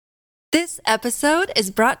This episode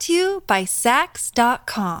is brought to you by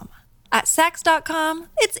Sax.com. At Sax.com,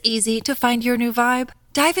 it's easy to find your new vibe.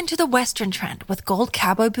 Dive into the Western trend with gold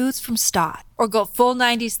cowboy boots from Stott, or go full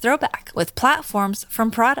 90s throwback with platforms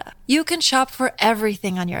from Prada. You can shop for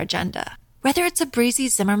everything on your agenda, whether it's a breezy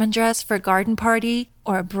Zimmermann dress for a garden party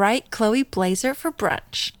or a bright Chloe blazer for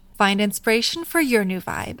brunch. Find inspiration for your new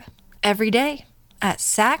vibe every day at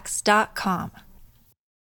Sax.com.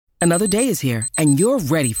 Another day is here, and you're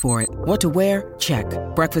ready for it. What to wear? Check.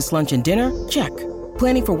 Breakfast, lunch, and dinner? Check.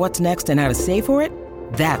 Planning for what's next and how to save for it?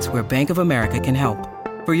 That's where Bank of America can help.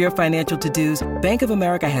 For your financial to-dos, Bank of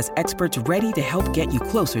America has experts ready to help get you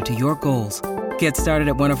closer to your goals. Get started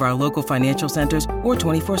at one of our local financial centers or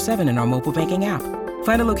 24/7 in our mobile banking app.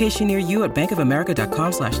 Find a location near you at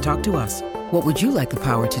bankofamerica.com/talktous. What would you like the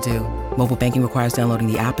power to do? Mobile banking requires downloading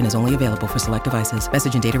the app and is only available for select devices.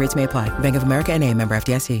 Message and data rates may apply. Bank of America N.A., member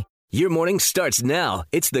FDIC. Your morning starts now.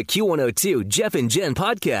 It's the Q102 Jeff and Jen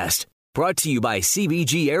podcast, brought to you by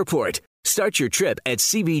CBG Airport. Start your trip at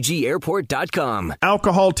CBGAirport.com.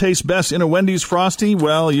 Alcohol tastes best in a Wendy's Frosty?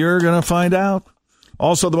 Well, you're going to find out.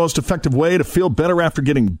 Also, the most effective way to feel better after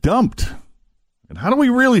getting dumped. And how do we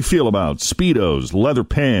really feel about Speedos, leather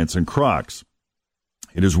pants, and Crocs?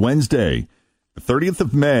 It is Wednesday, the 30th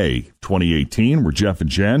of May, 2018. We're Jeff and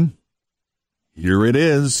Jen. Here it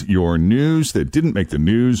is, your news that didn't make the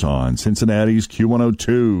news on Cincinnati's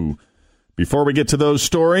Q102. Before we get to those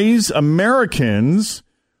stories, Americans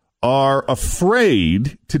are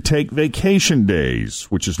afraid to take vacation days,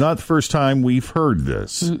 which is not the first time we've heard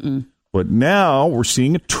this. But now we're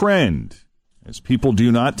seeing a trend as people do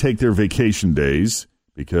not take their vacation days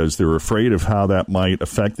because they're afraid of how that might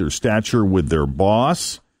affect their stature with their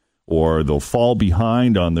boss, or they'll fall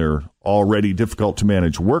behind on their already difficult to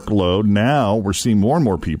manage workload. Now we're seeing more and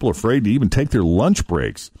more people afraid to even take their lunch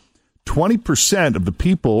breaks. 20% of the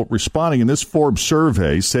people responding in this Forbes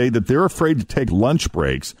survey say that they're afraid to take lunch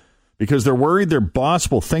breaks because they're worried their boss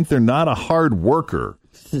will think they're not a hard worker.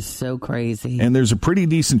 This is so crazy. And there's a pretty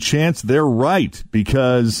decent chance they're right,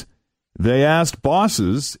 because they asked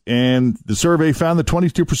bosses, and the survey found that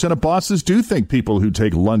 22% of bosses do think people who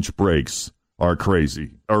take lunch breaks are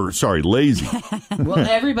lazy. Well,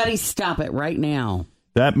 everybody stop it right now.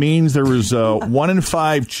 That means there is a 1 in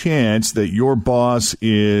 5 chance that your boss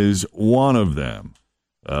is one of them.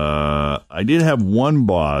 I did have one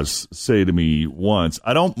boss say to me once,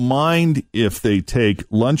 I don't mind if they take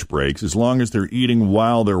lunch breaks as long as they're eating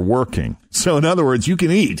while they're working. So in other words, you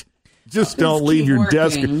can eat. Just don't leave your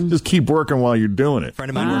desk. Just keep working while you're doing it. A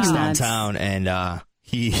friend of mine works downtown, and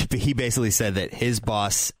he basically said that his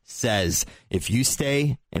boss says if you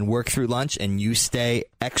stay and work through lunch and you stay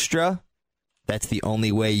extra, that's the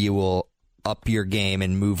only way you will up your game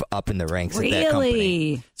and move up in the ranks at that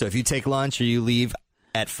company. So if you take lunch or you leave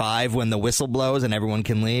at 5 when the whistle blows and everyone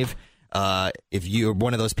can leave, if you're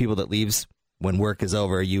one of those people that leaves when work is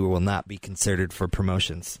over, you will not be considered for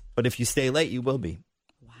promotions. But if you stay late, you will be.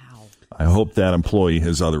 I hope that employee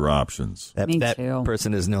has other options. That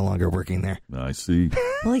person is no longer working there. I see.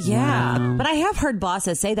 Well, yeah. But I have heard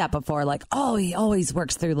bosses say that before, like, oh, he always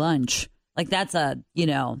works through lunch. Like, that's a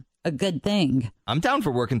good thing. I'm down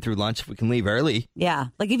for working through lunch if we can leave early. Yeah.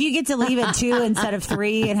 Like, if you get to leave at 2 instead of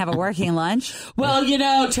 3 and have a working lunch. Well,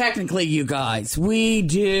 technically, you guys, we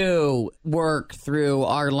do work through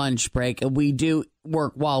our lunch break, and we do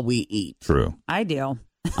work while we eat. True. I do.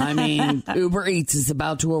 I mean, Uber Eats is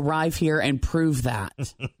about to arrive here and prove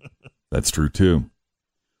that. That's true, too.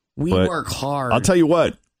 We work hard. I'll tell you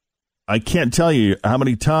what. I can't tell you how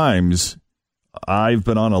many times I've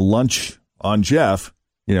been on a lunch on Jeff.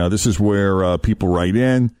 This is where people write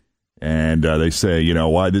in and they say,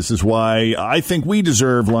 this is why I think we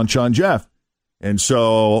deserve lunch on Jeff. And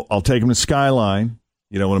so I'll take him to Skyline,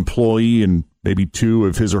 an employee and maybe 2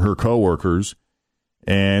 of his or her coworkers.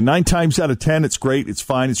 And 9 times out of 10, it's great. It's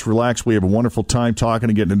fine. It's relaxed. We have a wonderful time talking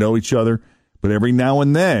and getting to know each other. But every now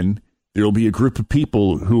and then, there'll be a group of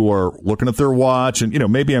people who are looking at their watch. And,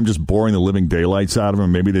 maybe I'm just boring the living daylights out of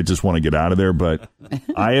them. Maybe they just want to get out of there. But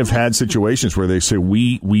I have had situations where they say,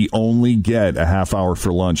 we only get a half hour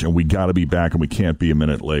for lunch and we got to be back and we can't be a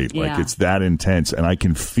minute late. Yeah. Like, it's that intense. And I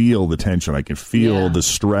can feel the tension. I can feel the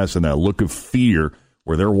stress and that look of fear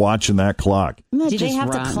where they're watching that clock. Do they have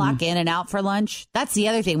to clock in and out for lunch? That's the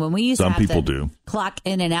other thing. When we used Some to have people to do. clock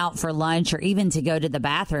in and out for lunch, or even to go to the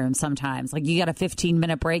bathroom sometimes. Like, you got a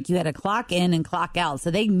 15-minute break, you had to clock in and clock out. So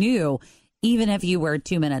they knew even if you were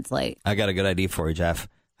 2 minutes late. I got a good idea for you, Jeff.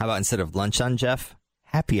 How about instead of lunch on Jeff,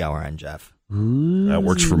 happy hour on Jeff? That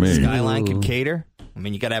works for me. Skyline could cater. I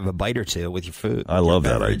mean, you got to have a bite or two with your food. I love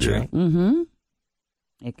that idea. Mm-hmm.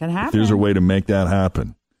 It could happen. If there's a way to make that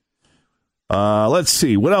happen. Let's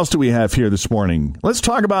see. What else do we have here this morning? Let's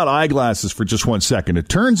talk about eyeglasses for just 1 second. It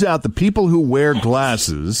turns out the people who wear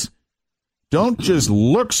glasses don't just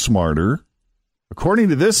look smarter. According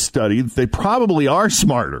to this study, they probably are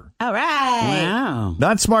smarter. All right. Wow.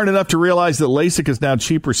 Not smart enough to realize that LASIK is now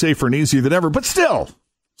cheaper, safer, and easier than ever, but still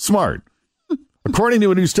smart. According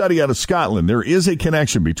to a new study out of Scotland, there is a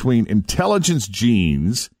connection between intelligence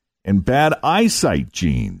genes and bad eyesight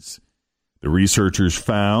genes. The researchers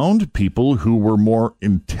found people who were more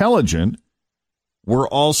intelligent were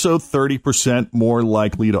also 30% more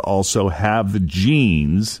likely to also have the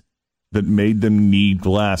genes that made them need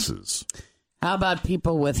glasses. How about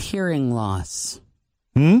people with hearing loss?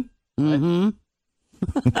 Mm-hmm.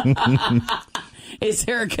 Is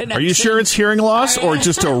there a connection? Are you sure it's hearing loss or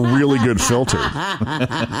just a really good filter?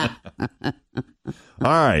 All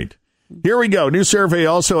right. Here we go. New survey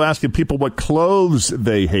also asking people what clothes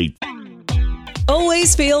they hate.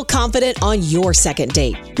 Always feel confident on your second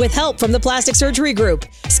date. With help from the Plastic Surgery Group.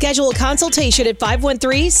 Schedule a consultation at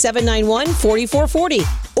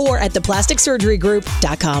 513-791-4440 or at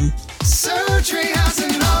theplasticsurgerygroup.com. Surgery has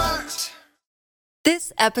an art.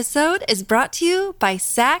 This episode is brought to you by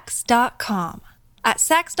Sax.com. At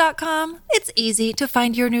Sax.com, it's easy to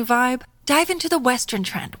find your new vibe. Dive into the Western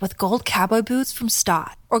trend with gold cowboy boots from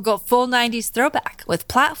Stott, or go full 90s throwback with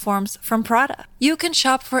platforms from Prada. You can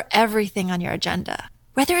shop for everything on your agenda,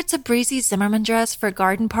 whether it's a breezy Zimmermann dress for a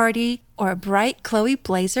garden party or a bright Chloe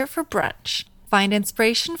blazer for brunch. Find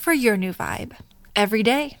inspiration for your new vibe every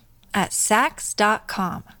day at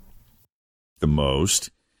Sax.com. The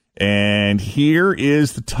most. And here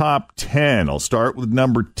is the top 10. I'll start with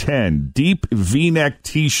number 10, deep V-neck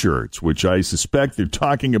T-shirts, which I suspect they're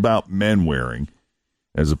talking about men wearing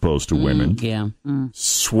as opposed to women. Yeah.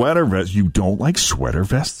 Sweater vests. You don't like sweater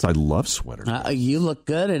vests? I love sweater vests. You look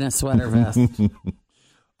good in a sweater vest.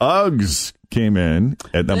 Uggs came in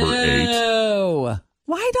at number 8. No.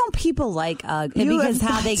 Why don't people like Uggs? Because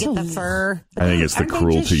how they get the fur? I think it's the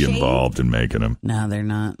cruelty involved in making them. No, they're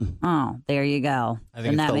not. Oh, there you go. I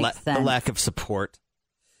think And it's that makes sense. the lack of support.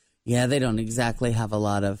 Yeah, they don't exactly have a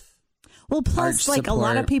lot of. Well, plus, Arch like a lot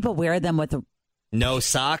support. of people wear them with No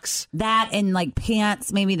socks. that and like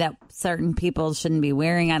pants, maybe that certain people shouldn't be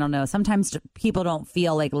wearing. I don't know. Sometimes people don't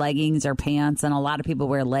feel like leggings or pants, and a lot of people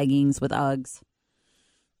wear leggings with Uggs.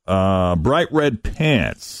 Bright red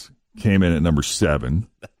pants came in at number 7.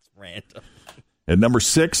 That's random. At number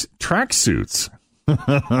 6, tracksuits.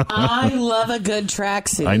 I love a good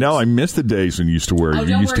tracksuit. I know. I miss the days when you used to wear. Oh, you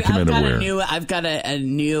don't used to worry. come in I've and got wear. I've got a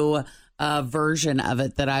new version of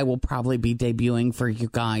it that I will probably be debuting for you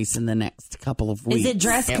guys in the next couple of weeks. Is it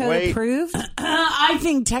dress Can't code wait. approved? I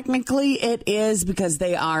think technically it is because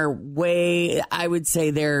they are I would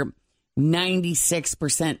say they're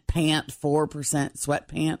 96% pant, 4%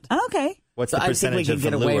 sweatpant. Okay. What's So the I think we percentage can of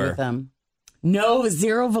get away velour? with them. No,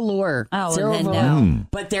 zero velour. Oh, zero then velour. no.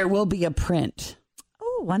 But there will be a print.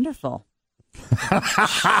 Oh, wonderful. There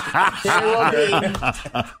will be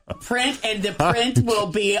print, and the print will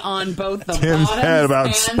be on both the Tim's bottoms head about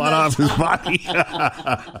and spun the off his body.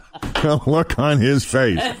 The look on his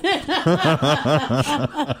face.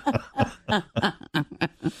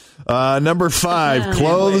 Number 5,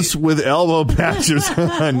 clothes with elbow patches.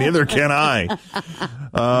 Neither can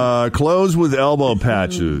I. Clothes with elbow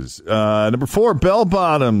patches. Number 4, bell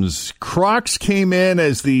bottoms. Crocs came in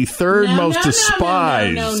as the third most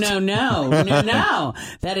despised. No.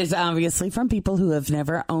 That is obviously from people who have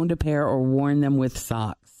never owned a pair or worn them with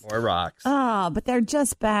socks. Or rocks. Oh, but they're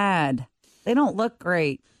just bad. They don't look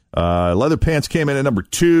great. Leather pants came in at number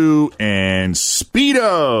 2, and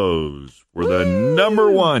Speedos were the number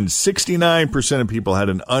 1. 69% of people had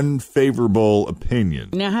an unfavorable opinion.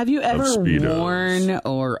 Now, have you ever Speedos. worn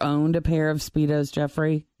or owned a pair of Speedos,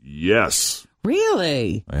 Jeffrey? Yes,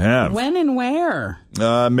 Really? I have. When and where?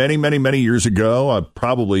 Many years ago.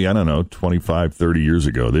 Probably, 25, 30 years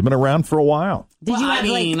ago. They've been around for a while. Did you have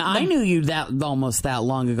I knew you almost that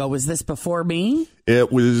long ago. Was this before me?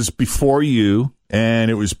 It was before you,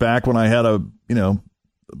 and it was back when I had a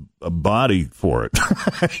body for it.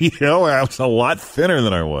 I was a lot thinner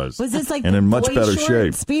than I was. Was this like and the in much boy better short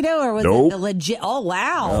shape? Speedo, or was Nope. it the legit? Oh,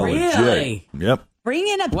 wow. Oh, Really? legit. Yep. Bring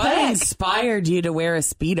in a What pic. inspired you to wear a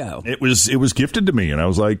Speedo? It was gifted to me, and I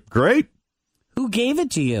was like, great. Who gave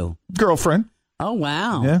it to you? Girlfriend. Oh,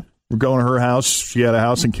 wow. Yeah. We're going to her house. She had a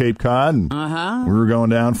house in Cape Cod, and Uh-huh. we were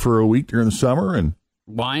going down for a week during the summer, and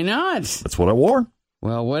Why not? that's what I wore.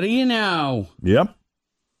 Well, what do you know? Yep.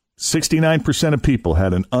 69% of people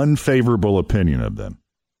had an unfavorable opinion of them.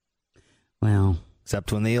 Well,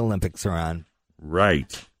 Except when the Olympics are on.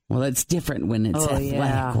 Right. it's different when it's athletic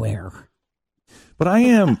yeah. wear. But I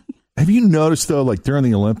am. Have you noticed, though, like during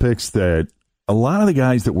the Olympics, that a lot of the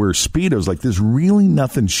guys that wear Speedos, like there's really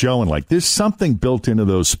nothing showing. Like there's something built into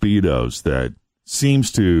those Speedos that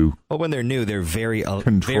seems to Well, when they're new, they're very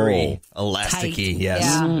control. very elasticy. Yes.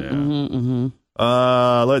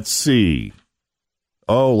 Yeah. Let's see.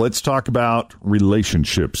 Oh, let's talk about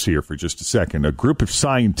relationships here for just a second. A group of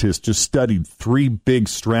scientists just studied 3 big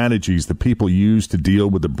strategies that people use to deal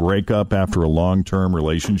with a breakup after a long-term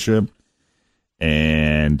relationship.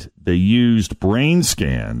 And they used brain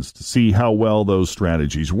scans to see how well those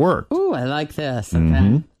strategies worked. Ooh, I like this.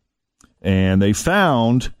 Okay. And they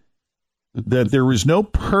found that there is no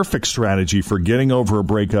perfect strategy for getting over a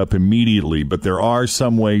breakup immediately, but there are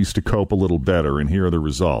some ways to cope a little better, and here are the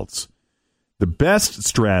results. The best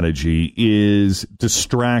strategy is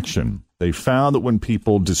distraction. They found that when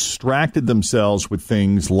people distracted themselves with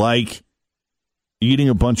things like eating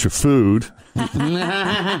a bunch of food,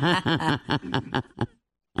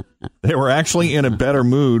 they were actually in a better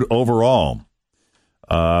mood overall.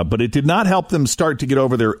 But it did not help them start to get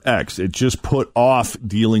over their ex. It just put off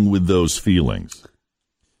dealing with those feelings.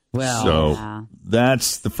 Well, So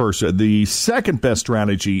that's the first. The second best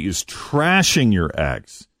strategy is trashing your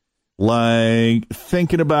ex. Like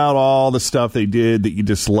thinking about all the stuff they did that you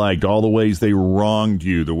disliked, all the ways they wronged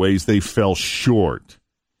you, the ways they fell short.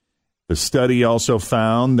 The study also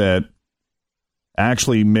found that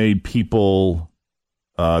actually made people,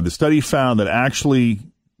 let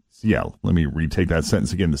me retake that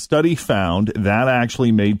sentence again. The study found that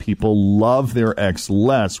actually made people love their ex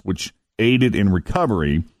less, which aided in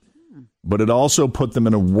recovery, but it also put them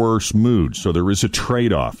in a worse mood. So there is a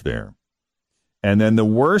trade-off there. And then the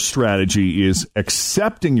worst strategy is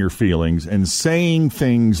accepting your feelings and saying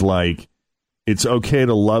things like, it's okay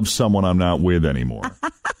to love someone I'm not with anymore.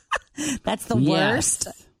 That's the worst.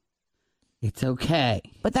 It's okay.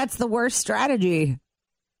 But that's the worst strategy.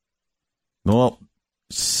 Well,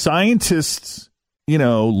 scientists,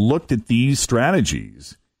 looked at these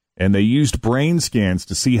strategies and they used brain scans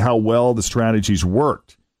to see how well the strategies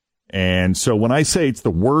worked. And so when I say it's the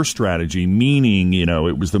worst strategy, meaning,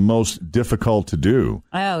 it was the most difficult to do.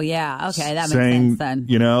 Oh, yeah. Okay, that makes saying, sense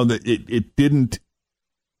then. That it didn't,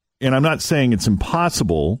 and I'm not saying it's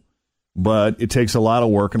impossible, but it takes a lot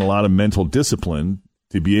of work and a lot of mental discipline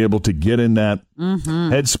to be able to get in that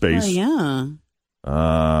headspace. Oh,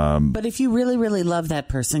 yeah. But if you really, really love that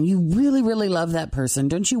person,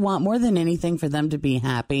 don't you want more than anything for them to be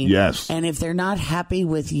happy? Yes. And if they're not happy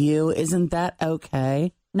with you, isn't that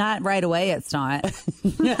okay? Not right away, it's not.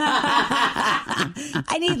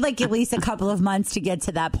 I need at least a couple of months to get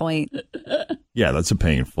to that point. Yeah, that's a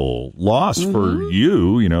painful loss for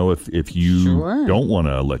you, if you don't want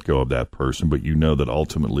to let go of that person, but you know that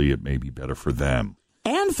ultimately it may be better for them.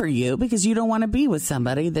 And for you, because you don't want to be with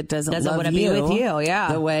somebody that doesn't love want to you, be with you,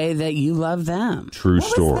 yeah, the way that you love them. True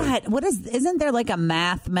story. Isn't there like a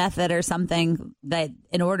math method or something that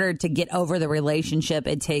in order to get over the relationship,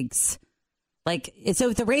 it takes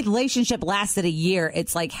so if the relationship lasted a year,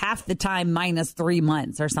 it's like half the time minus 3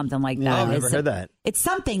 months or something like that. Oh, I've never heard that. It's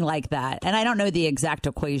something like that. And I don't know the exact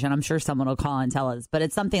equation. I'm sure someone will call and tell us. But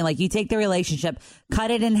it's something like you take the relationship,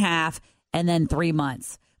 cut it in half, and then 3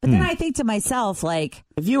 months. But then I think to myself, if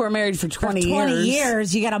you were married for 20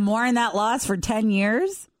 years, you got to mourn that loss for 10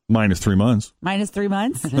 years? Minus 3 months. Minus 3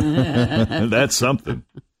 months? That's something.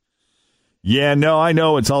 Yeah, no, I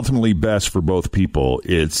know it's ultimately best for both people.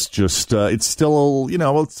 It's just, it's still,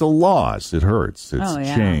 it's a loss. It hurts. It's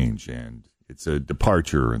change and it's a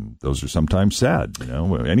departure. And those are sometimes sad,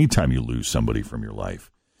 anytime you lose somebody from your life.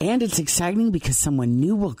 And it's exciting because someone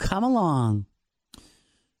new will come along.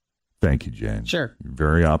 Thank you, Jen. Sure. You're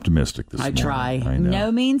very optimistic this morning. Try. I know.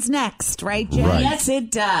 No means next, right, Jen? Right. Yes, it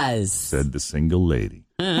does. Said the single lady.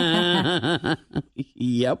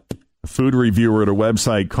 Yep. A food reviewer at a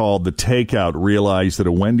website called The Takeout realized that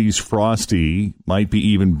a Wendy's Frosty might be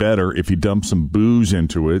even better if you dump some booze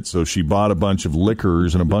into it. So she bought a bunch of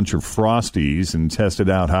liquors and a bunch of Frosties and tested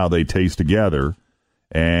out how they taste together.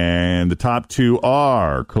 And the top two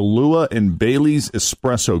are Kahlua and Bailey's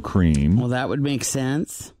Espresso Cream. Well, that would make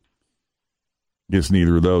sense. Guess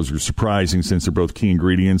neither of those are surprising since they're both key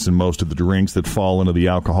ingredients in most of the drinks that fall into the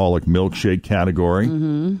alcoholic milkshake category.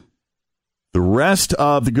 Mm-hmm. The rest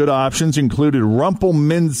of the good options included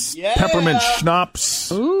Rumpelminz Peppermint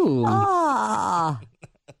Schnapps. Ooh.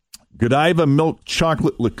 Godiva Milk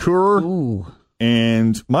Chocolate Liqueur. Ooh.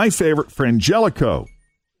 And my favorite, Frangelico.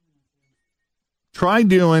 Try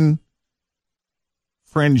doing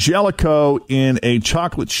Frangelico in a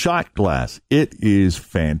chocolate shot glass. It is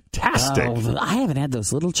fantastic. Oh, I haven't had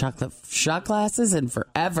those little chocolate shot glasses in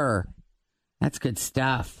forever. That's good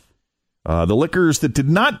stuff. The liquors that did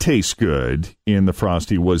not taste good in the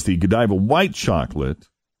Frosty was the Godiva White Chocolate,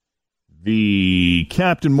 the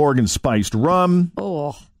Captain Morgan Spiced Rum,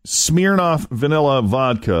 Smirnoff Vanilla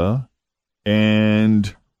Vodka,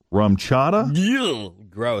 and Rum Chata.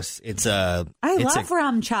 Gross. I love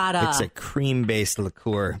rum chata. It's a cream-based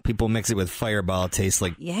liqueur. People mix it with Fireball. It tastes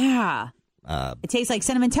like... Yeah. It tastes like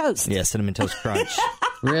Cinnamon Toast. Yeah, Cinnamon Toast Crunch.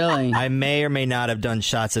 Really? I may or may not have done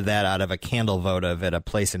shots of that out of a candle votive at a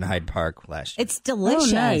place in Hyde Park last year. It's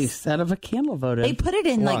delicious. Oh, nice. Out of a candle votive. They put it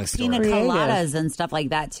in Long like story. pina coladas and stuff like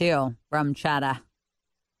that too. Rum chata.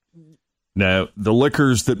 Now, the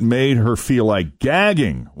liquors that made her feel like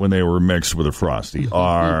gagging when they were mixed with a Frosty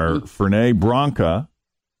are Fernet Branca,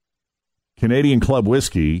 Canadian Club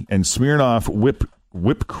Whiskey, and Smirnoff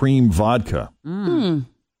Whipped Cream Vodka.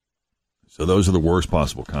 So those are the worst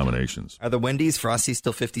possible combinations. Are the Wendy's Frosties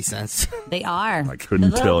still 50 cents? They are. I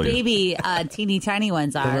couldn't the tell little you. baby, teeny tiny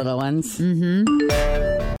ones The are. little ones. Mm-hmm.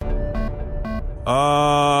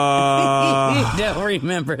 You don't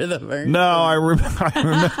remember the first. No, I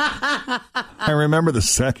remember the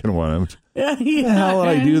second one. How the hell did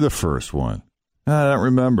I do the first one? I don't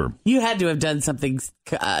remember. You had to have done something,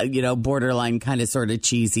 borderline kind of sort of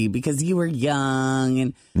cheesy because you were young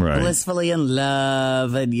and blissfully in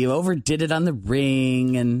love and you overdid it on the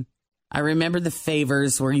ring. And I remember the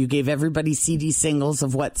favors where you gave everybody CD singles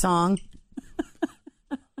of what song?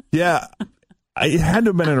 Yeah, it had to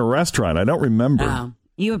have been in a restaurant. I don't remember.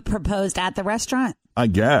 You proposed at the restaurant? I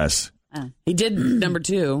guess. He did number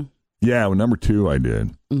 2. Yeah, well, number 2 I did.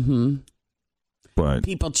 Mm-hmm. But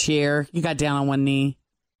people cheer. You got down on one knee.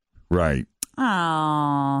 Right.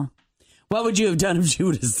 Aww. What would you have done if she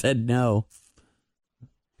would have said no?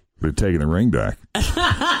 Would have taken the ring back.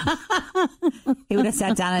 He would have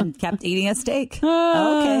sat down and kept eating a steak.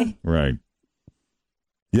 Okay. Right.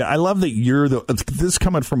 Yeah, I love that this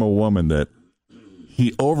coming from a woman that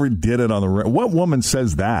he overdid it on the ring. What woman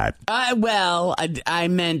says that? I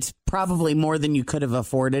meant probably more than you could have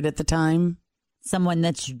afforded at the time. Someone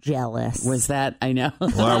that's jealous. Was that? I know.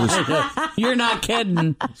 Well, you're not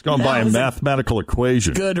kidding. It's going by a mathematical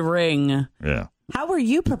equation. Good ring. Yeah. How were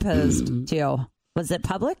you proposed to? Was it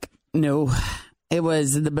public? No. It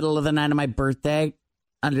was in the middle of the night of my birthday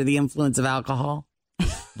under the influence of alcohol.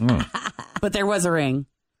 But there was a ring.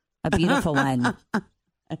 A beautiful one.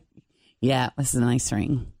 Yeah, it was a nice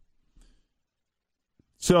ring.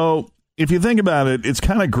 So if you think about it, it's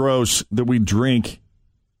kind of gross that we drink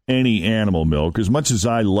any animal milk, as much as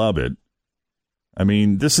I love it. I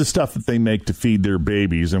mean, this is stuff that they make to feed their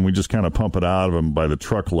babies, and we just kind of pump it out of them by the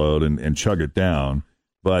truckload and chug it down.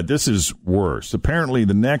 But this is worse. Apparently,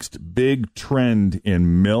 the next big trend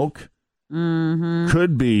in milk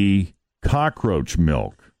could be cockroach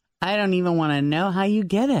milk. I don't even want to know how you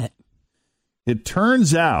get it. It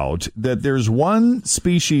turns out that there's one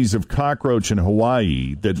species of cockroach in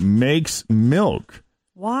Hawaii that makes milk.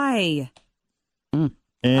 Why?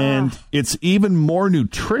 And it's even more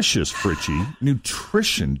nutritious, Fritchie.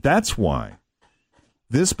 Nutrition. That's why.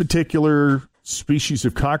 This particular species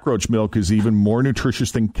of cockroach milk is even more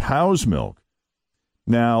nutritious than cow's milk.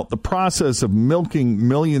 Now, the process of milking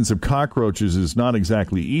millions of cockroaches is not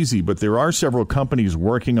exactly easy, but there are several companies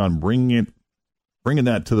working on bringing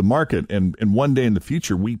that to the market. And one day in the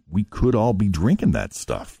future, we could all be drinking that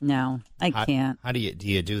stuff. No, I can't. How do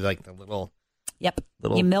you do like the little... Yep.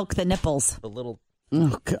 You milk the nipples. The little...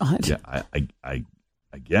 Oh, God. Yeah,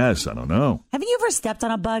 I guess. I don't know. Have you ever stepped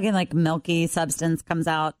on a bug and like milky substance comes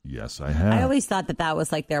out? Yes, I have. I always thought that was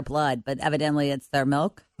like their blood, but evidently it's their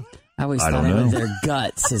milk. I always thought it was their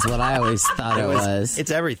guts is what I always thought it was.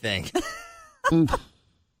 It's everything.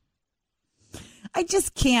 I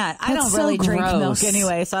just can't. I That's don't really so drink gross. milk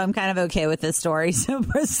anyway, so I'm kind of okay with this story. So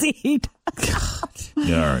proceed.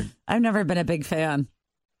 Yeah, all right. I've never been a big fan.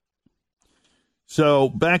 So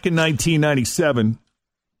back in 1997,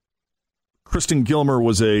 Kristen Gilmer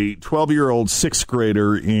was a 12-year-old sixth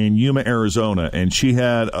grader in Yuma, Arizona, and she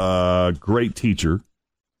had a great teacher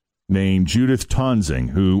named Judith Tonsing,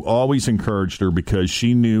 who always encouraged her because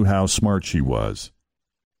she knew how smart she was.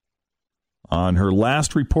 On her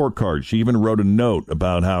last report card, she even wrote a note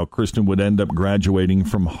about how Kristen would end up graduating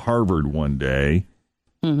from Harvard one day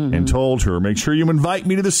and told her, make sure you invite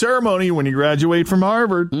me to the ceremony when you graduate from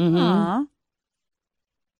Harvard. Aww.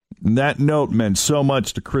 And that note meant so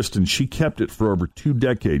much to Kristen, she kept it for over 2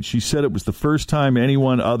 decades. She said it was the first time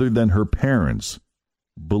anyone other than her parents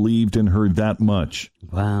believed in her that much.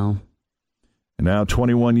 Wow. And now,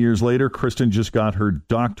 21 years later, Kristen just got her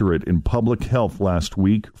doctorate in public health last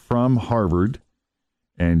week from Harvard,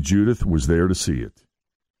 and Judith was there to see it.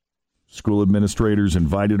 School administrators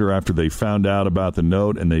invited her after they found out about the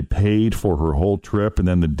note, and they paid for her whole trip. And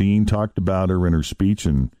then the dean talked about her in her speech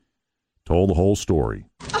and told the whole story.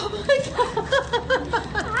 Oh, my God.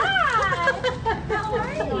 Hi. How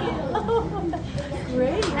are you?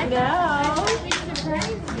 Great. I know. We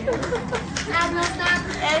surprised you.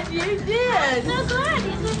 And you did. I'm so glad.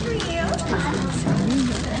 These are for you.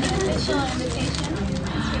 An official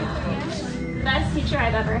invitation. Best teacher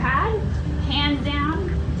I've ever had. Hands down.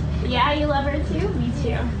 Yeah, you love her too? Me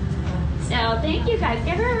too. So thank you guys.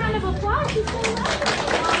 Give her a round of applause. She's so lovely.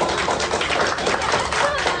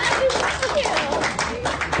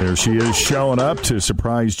 There she is, showing up to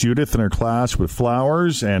surprise Judith in her class with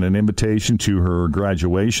flowers and an invitation to her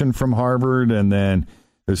graduation from Harvard. And then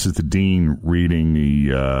this is the dean reading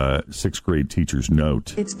the sixth grade teacher's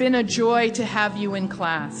note. It's been a joy to have you in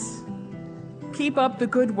class. Keep up the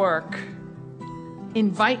good work.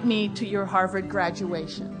 Invite me to your Harvard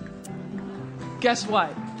graduation. Guess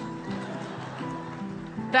what?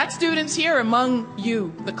 That student's here among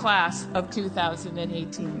you, the class of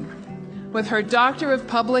 2018, with her Doctor of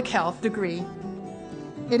Public Health degree.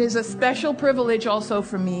 It is a special privilege also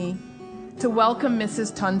for me to welcome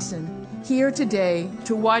Mrs. Tunson here today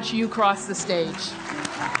to watch you cross the stage.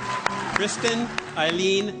 Kristen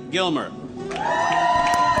Eileen Gilmer.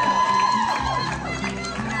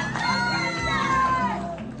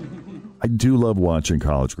 I do love watching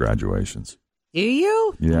college graduations. Do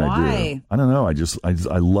you? Yeah, Why? I do. I don't know. I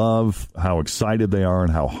love how excited they are and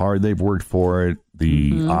how hard they've worked for it.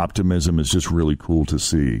 The optimism is just really cool to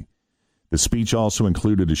see. The speech also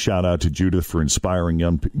included a shout out to Judith for inspiring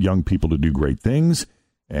young people to do great things,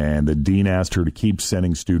 and the dean asked her to keep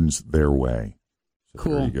sending students their way. So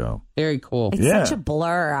cool. There you go. Very cool. It's such a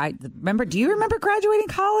blur. Do you remember graduating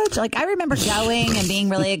college? Like, I remember going and being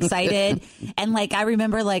really excited. And like, I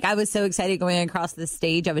remember like, I was so excited going across the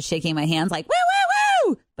stage. I was shaking my hands like, woo,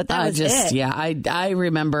 woo, woo. But that was it. Yeah, I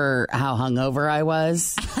remember how hungover I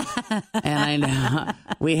was. And I know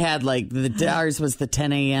we had like, ours was the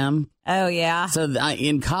 10 a.m. Oh, yeah. So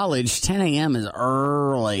in college, 10 a.m. is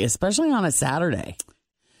early, especially on a Saturday.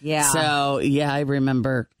 Yeah. So, yeah, I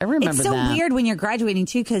remember it's so that. weird when you're graduating,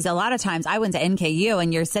 too, because a lot of times I went to NKU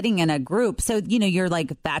and you're sitting in a group. So, you know, you're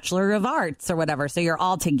like Bachelor of Arts or whatever. So you're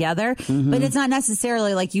all together. Mm-hmm. But it's not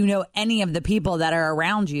necessarily like you know any of the people that are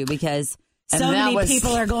around you because so many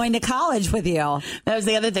people are going to college with you. That was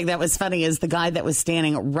the other thing that was funny is the guy that was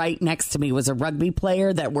standing right next to me was a rugby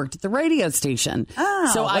player that worked at the radio station.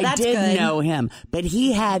 Oh, so well, I that's did good. know him, but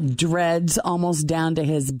he had dreads almost down to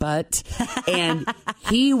his butt, and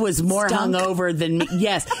he was more hungover than me.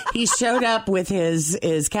 Yes, he showed up with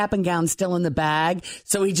his cap and gown still in the bag,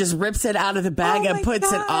 so he just rips it out of the bag and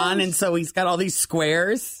puts it on, and so he's got all these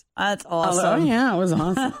squares. That's awesome. Oh, yeah, it was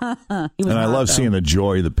awesome. And I love seeing the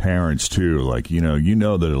joy of the parents, too. Like, you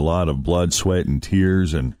know that a lot of blood, sweat, and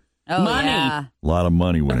tears and money. Yeah. a lot of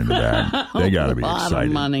money went into that. They got to be a lot excited.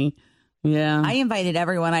 of money. Yeah. I invited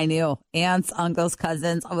everyone I knew, aunts, uncles,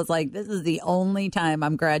 cousins. I was like, this is the only time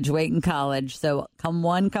I'm graduating college. So come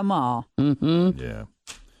one, come all. Mm-hmm. Yeah.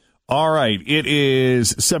 All right. It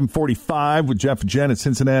is 7:45 with Jeff and Jen at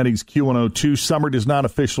Cincinnati's Q102. Summer does not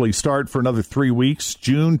officially start for another 3 weeks.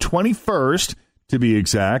 June 21st, to be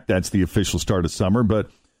exact. That's the official start of summer. But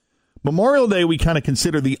Memorial Day, we kind of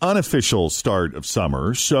consider the unofficial start of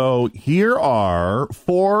summer. So here are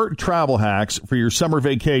 4 travel hacks for your summer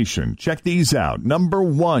vacation. Check these out. Number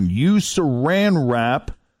 1, use Saran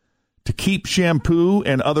Wrap to keep shampoo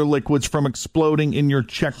and other liquids from exploding in your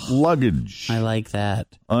checked luggage. I like that.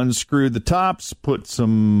 Unscrew the tops, put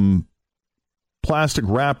some plastic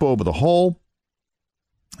wrap over the hole,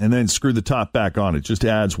 and then screw the top back on. It just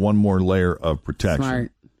adds one more layer of protection.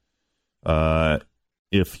 Smart.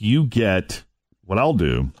 If you get, what I'll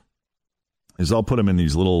do is I'll put them in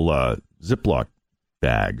these little Ziploc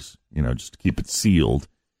bags, just to keep it sealed.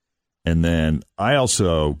 And then I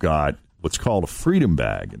also got what's called a Freedom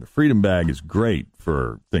Bag. And the Freedom Bag is great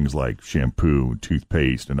for things like shampoo,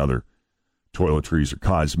 toothpaste, and other toiletries or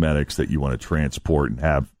cosmetics that you want to transport and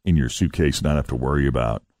have in your suitcase and not have to worry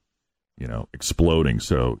about, exploding.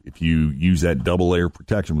 So if you use that double layer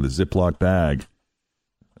protection with a Ziploc bag,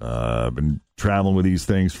 I've been traveling with these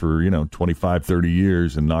things for, 25, 30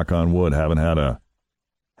 years, and knock on wood, haven't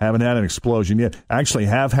had an explosion yet. Actually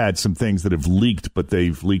have had some things that have leaked, but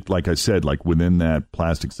they've leaked, like I said, like within that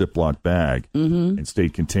plastic Ziploc bag and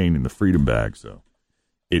stayed contained in the Freedom Bag. So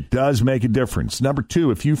it does make a difference. Number 2,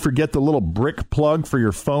 if you forget the little brick plug for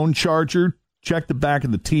your phone charger, check the back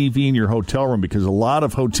of the TV in your hotel room, because a lot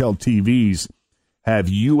of hotel TVs have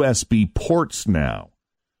USB ports now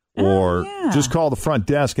Or just call the front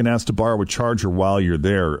desk and ask to borrow a charger while you're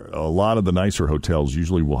there. A lot of the nicer hotels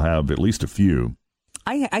usually will have at least a few.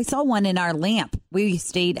 I saw one in our lamp. We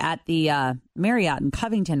stayed at the Marriott in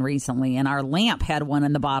Covington recently, and our lamp had one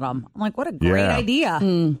in the bottom. I'm like, what a great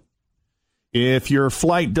idea. If your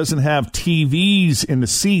flight doesn't have TVs in the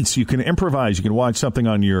seats, you can improvise. You can watch something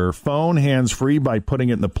on your phone, hands-free, by putting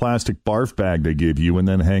it in the plastic barf bag they give you and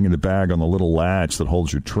then hanging the bag on the little latch that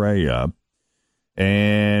holds your tray up.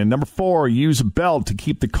 And number 4, use a belt to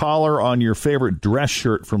keep the collar on your favorite dress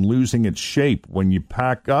shirt from losing its shape. When you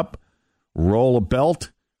pack up, roll a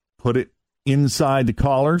belt, put it inside the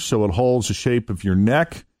collar so it holds the shape of your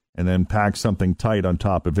neck, and then pack something tight on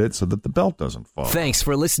top of it so that the belt doesn't fall. Thanks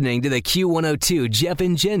for listening to the Q102 Jeff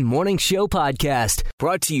and Jen Morning Show podcast,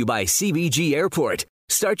 brought to you by CBG Airport.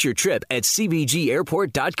 Start your trip at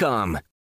CBGAirport.com.